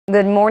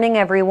Good morning,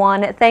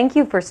 everyone. Thank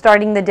you for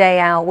starting the day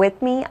out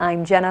with me.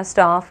 I'm Jenna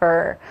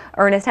Stauffer.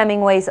 Ernest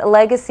Hemingway's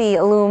legacy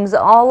looms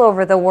all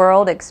over the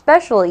world,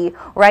 especially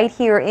right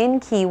here in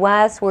Key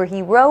West, where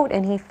he wrote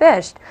and he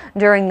fished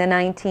during the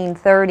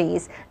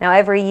 1930s. Now,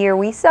 every year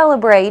we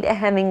celebrate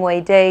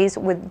Hemingway Days,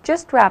 with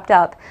just wrapped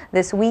up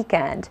this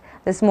weekend.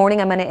 This morning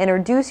I'm going to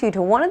introduce you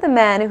to one of the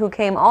men who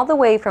came all the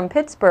way from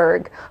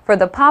Pittsburgh for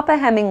the Papa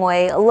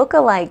Hemingway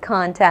Look-Alike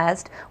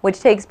Contest,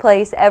 which takes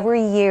place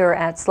every year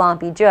at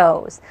Sloppy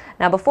Joe's.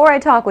 Now, before I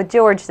talk with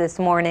George this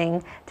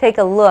morning, take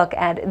a look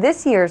at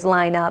this year's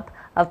lineup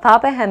of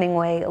Papa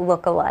Hemingway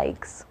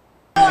Look-Alikes.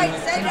 Thank you,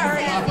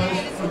 Papa,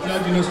 for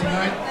judging us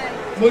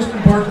tonight. Most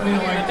importantly,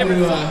 I'd like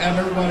to have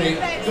everybody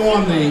go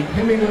on the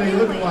Hemingway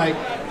Look-Alike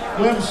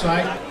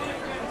website.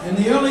 And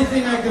the only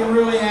thing I can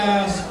really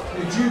ask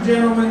is you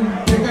gentlemen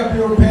pick up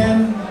your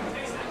pen,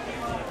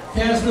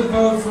 cast a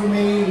vote for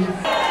me.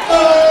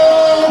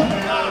 Oh,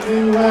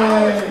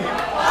 Hemingway!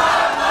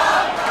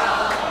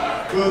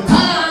 Good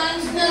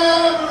times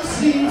never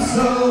seem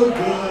so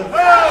good.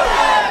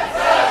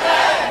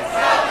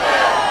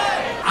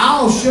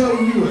 I'll show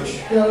you a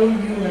show you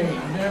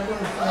ain't never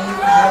seen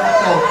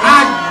before. I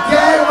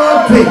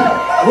guarantee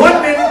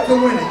 1 minute to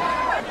win it.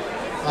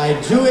 I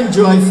do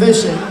enjoy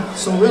fishing,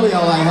 so really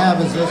all I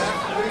have is this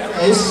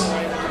face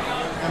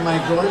and my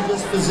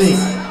gorgeous physique.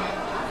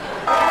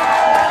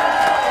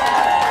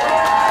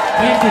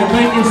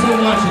 Thank you so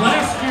much.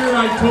 Last year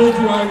I told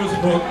you I was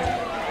booked.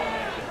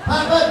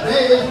 Papa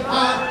Days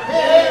are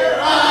here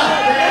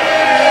again.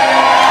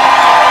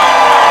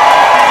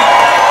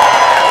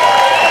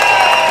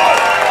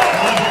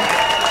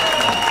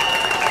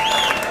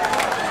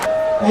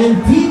 And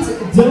Pete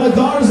De La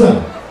Garza.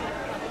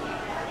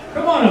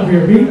 Come on up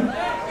here, Pete.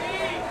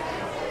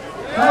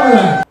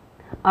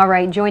 All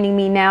right, joining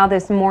me now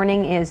this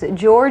morning is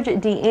George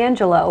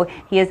D'Angelo.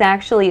 He is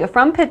actually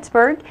from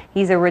Pittsburgh.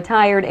 He's a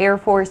retired Air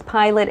Force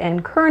pilot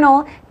and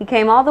colonel. He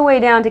came all the way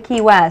down to Key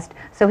West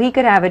so he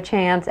could have a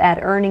chance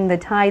at earning the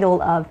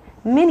title of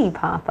Mini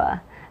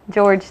Papa.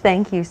 George,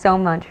 thank you so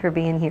much for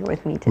being here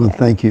with me today. Well,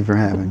 thank you for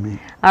having me.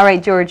 All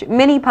right, George,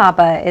 Mini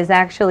Papa is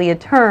actually a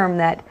term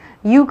that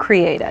you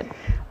created.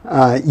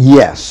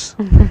 Yes.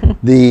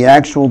 The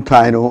actual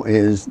title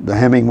is the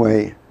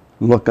Hemingway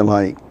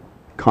Look-Alike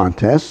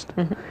Contest.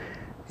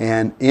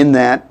 And in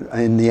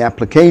the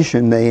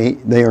application,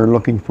 they are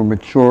looking for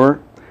mature,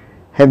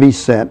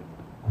 heavy-set,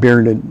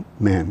 bearded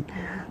men.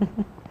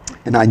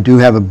 And I do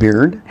have a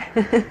beard.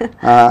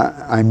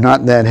 I'm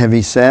not that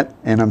heavy-set,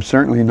 and I'm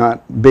certainly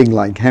not big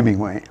like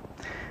Hemingway.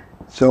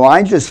 So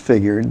I just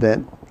figured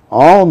that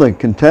all the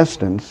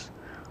contestants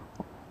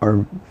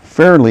are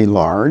fairly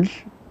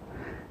large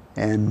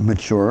and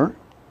mature,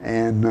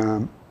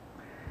 and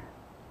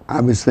I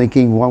was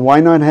thinking, well,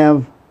 why not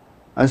have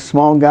a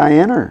small guy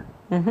enter?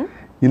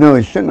 You know,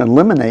 it shouldn't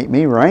eliminate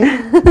me, right?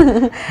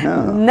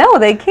 No. No,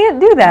 they can't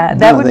do that.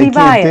 That would be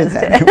biased.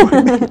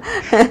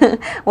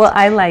 Well,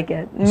 I like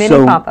it. Mini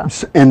Papa.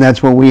 And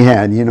that's what we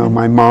had. You know,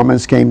 my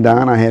mamas came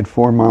down. I had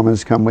 4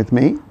 mamas come with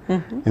me,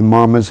 and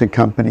mamas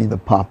accompanied the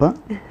Papa.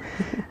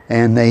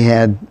 And they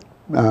had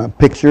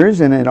pictures,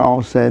 and it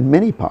all said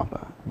Mini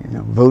Papa. You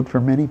know, vote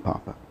for Mini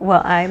Papa.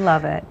 Well, I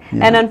love it.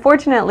 Yeah. And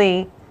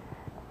unfortunately,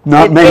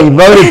 not many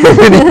voted for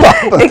Mini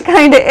Papa. It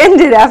kind of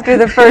ended after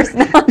the first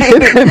night.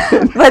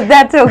 But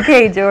that's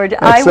okay, George.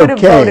 I would have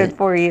voted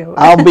for you.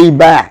 I'll be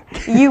back.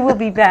 You will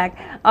be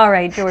back. All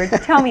right, George,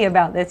 tell me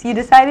about this. You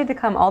decided to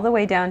come all the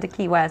way down to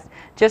Key West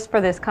just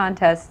for this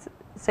contest,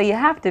 so you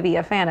have to be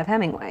a fan of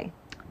Hemingway.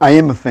 I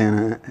am a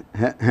fan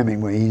of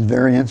Hemingway. He's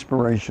very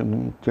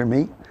inspirational to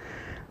me.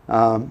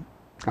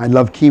 I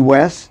love Key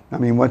West. I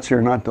mean, what's there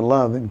not to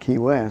love in Key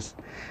West?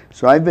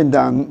 So I've been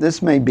down,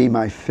 this may be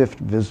my 5th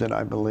visit,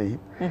 I believe.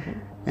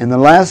 And the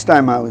last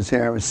time I was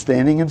here, I was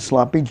standing in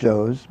Sloppy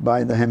Joe's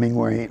by the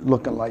Hemingway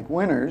Look-Alike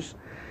winners,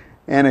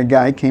 and a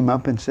guy came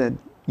up and said,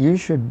 you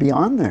should be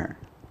on there.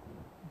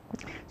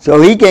 So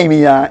he gave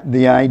me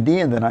the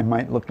idea that I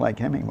might look like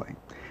Hemingway.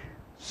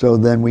 So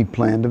then we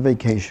planned a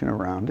vacation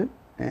around it,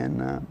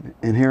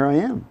 and here I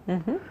am.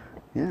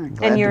 Yeah,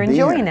 glad and you're to be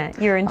enjoying here. it.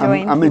 You're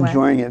enjoying I'm Key West.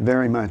 enjoying it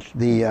very much.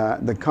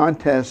 The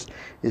contest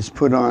is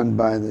put on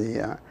by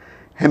the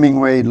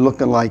Hemingway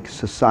Look-Alike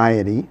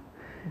Society.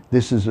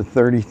 This is the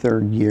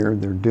 33rd year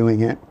they're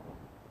doing it.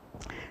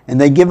 And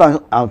they give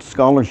out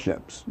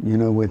scholarships, you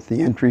know, with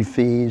the entry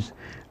fees.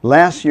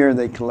 Last year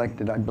they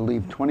collected, I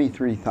believe,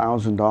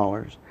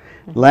 $23,000.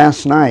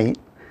 Last night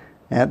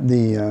at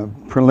the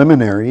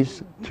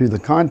preliminaries to the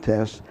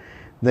contest,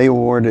 they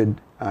awarded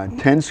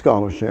 10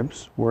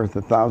 scholarships worth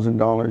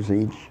 $1,000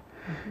 each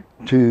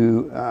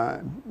to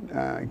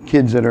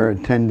kids that are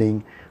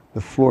attending the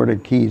Florida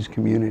Keys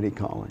Community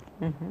College.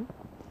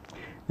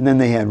 And then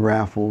they had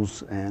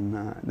raffles,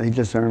 and they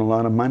just earn a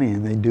lot of money,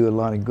 and they do a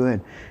lot of good.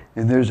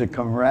 And there's a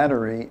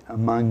camaraderie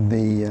among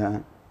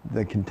the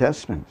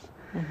contestants.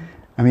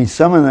 I mean,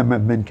 some of them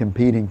have been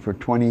competing for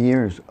 20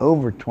 years,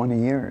 over 20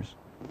 years.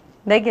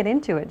 They get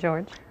into it,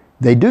 George.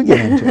 They do get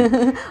into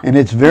it. And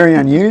it's very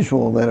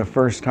unusual that a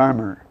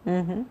first-timer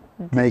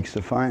makes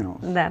the finals.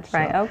 That's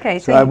right. Okay.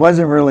 So I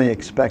wasn't really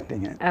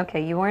expecting it.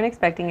 Okay, you weren't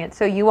expecting it.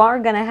 So you are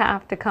going to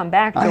have to come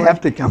back, George. I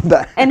have to come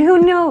back. And who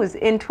knows,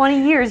 in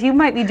 20 years, you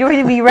might be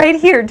joining me right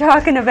here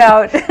talking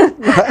about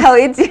how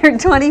it's your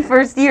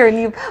 21st year and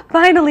you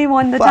finally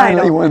won the title.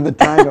 Finally won the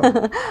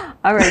title.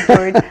 All right,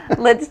 George,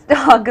 let's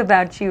talk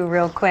about you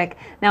real quick.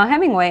 Now,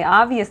 Hemingway,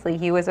 obviously,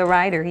 he was a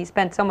writer. He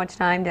spent so much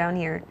time down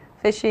here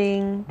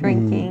fishing,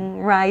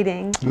 drinking,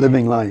 writing.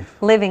 Living life.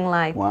 Living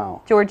life.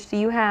 Wow. George, do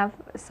you have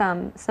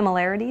some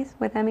similarities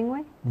with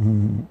Hemingway?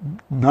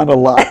 Not a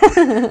lot.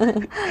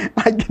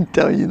 I can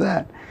tell you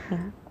that.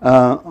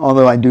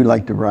 Although I do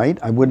like to write.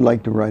 I would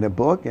like to write a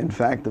book. In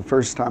fact, the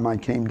first time I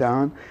came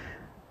down,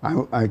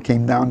 I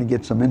came down to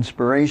get some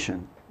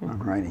inspiration on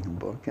writing a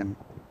book. And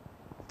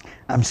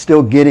I'm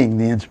still getting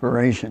the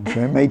inspiration,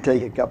 so it may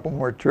take a couple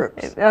more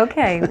trips.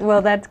 Okay,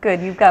 well, that's good.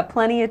 You've got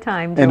plenty of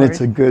time, George. And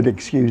it's a good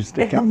excuse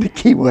to come to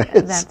Key West.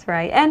 That's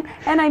right. And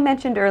I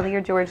mentioned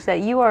earlier, George, that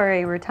you are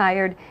a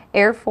retired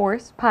Air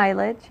Force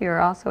pilot.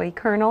 You're also a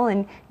colonel,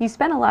 and you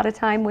spent a lot of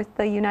time with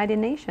the United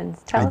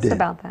Nations. Tell us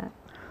about that.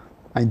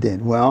 I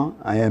did. Well,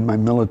 I had my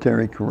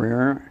military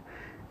career.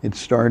 It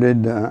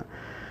started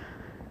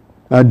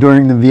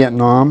during the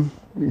Vietnam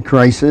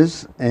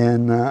crisis,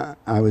 and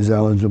I was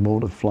eligible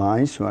to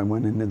fly, so I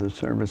went into the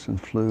service and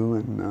flew.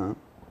 And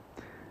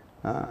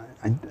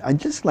I'd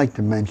just like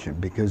to mention,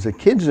 because the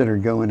kids that are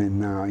going in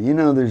now, you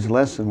know, there's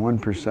less than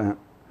 1%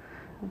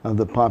 of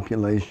the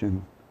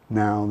population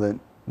now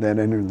that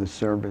enter the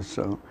service,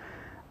 so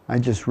I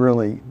just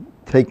really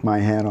take my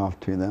hat off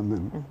to them,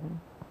 and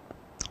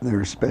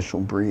they're a special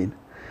breed.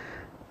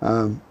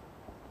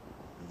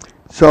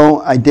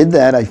 So I did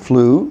that. I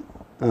flew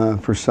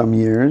for some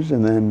years,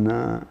 and then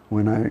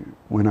when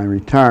I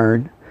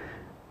retired,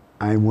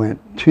 I went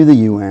to the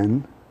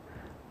UN.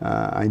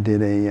 I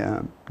did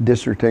a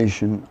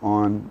dissertation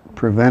on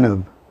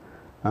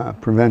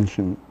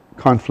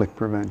conflict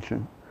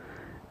prevention,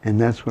 and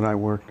that's what I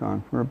worked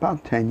on for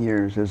about 10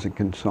 years as a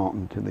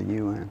consultant to the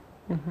UN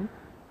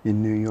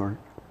in New York.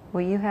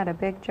 Well, you had a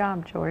big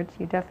job, George.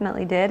 You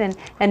definitely did,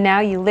 and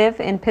now you live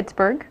in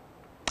Pittsburgh.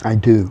 I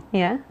do.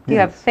 Yeah. Do you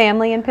have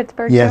family in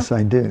Pittsburgh? Yes, too?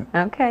 I do.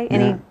 Okay.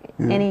 Yeah.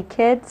 Any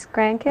kids,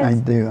 grandkids? I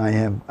do.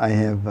 I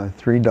have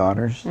 3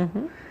 daughters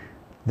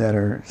that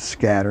are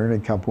scattered. A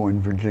couple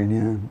in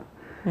Virginia,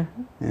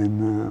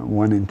 and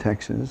 1 in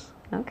Texas.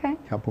 Okay.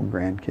 A couple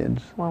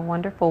grandkids. Well,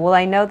 wonderful. Well,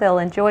 I know they'll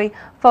enjoy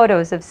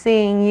photos of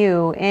seeing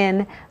you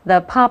in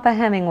the Papa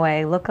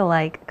Hemingway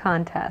Look-Alike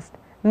Contest.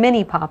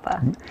 Mini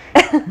Papa.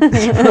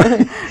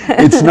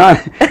 It's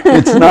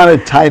not a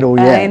title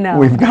yet. I know.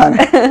 We've got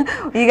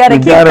you got to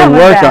keep coming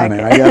work back. on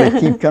it. I got to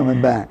keep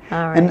coming back.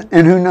 All right.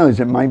 And who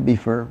knows? It might be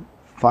for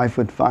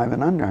 5'5"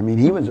 and under. I mean,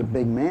 he was a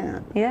big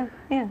man. Yeah,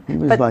 yeah. He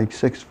was like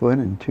 6 foot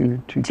and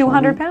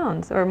 200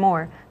 pounds or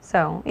more.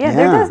 So yeah,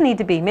 there does need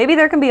to be. Maybe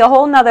there can be a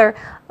whole nother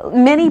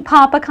mini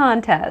Papa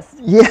contest.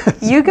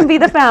 Yes. You can be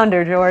the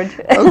founder, George.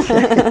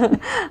 Okay.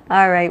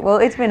 All right. Well,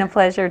 it's been a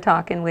pleasure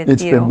talking with you.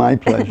 It's been my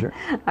pleasure.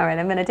 All right.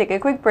 I'm going to take a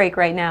quick break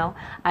right now.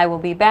 I will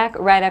be back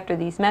right after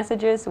these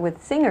messages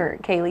with singer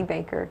Kaylee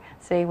Baker.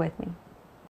 Stay with me.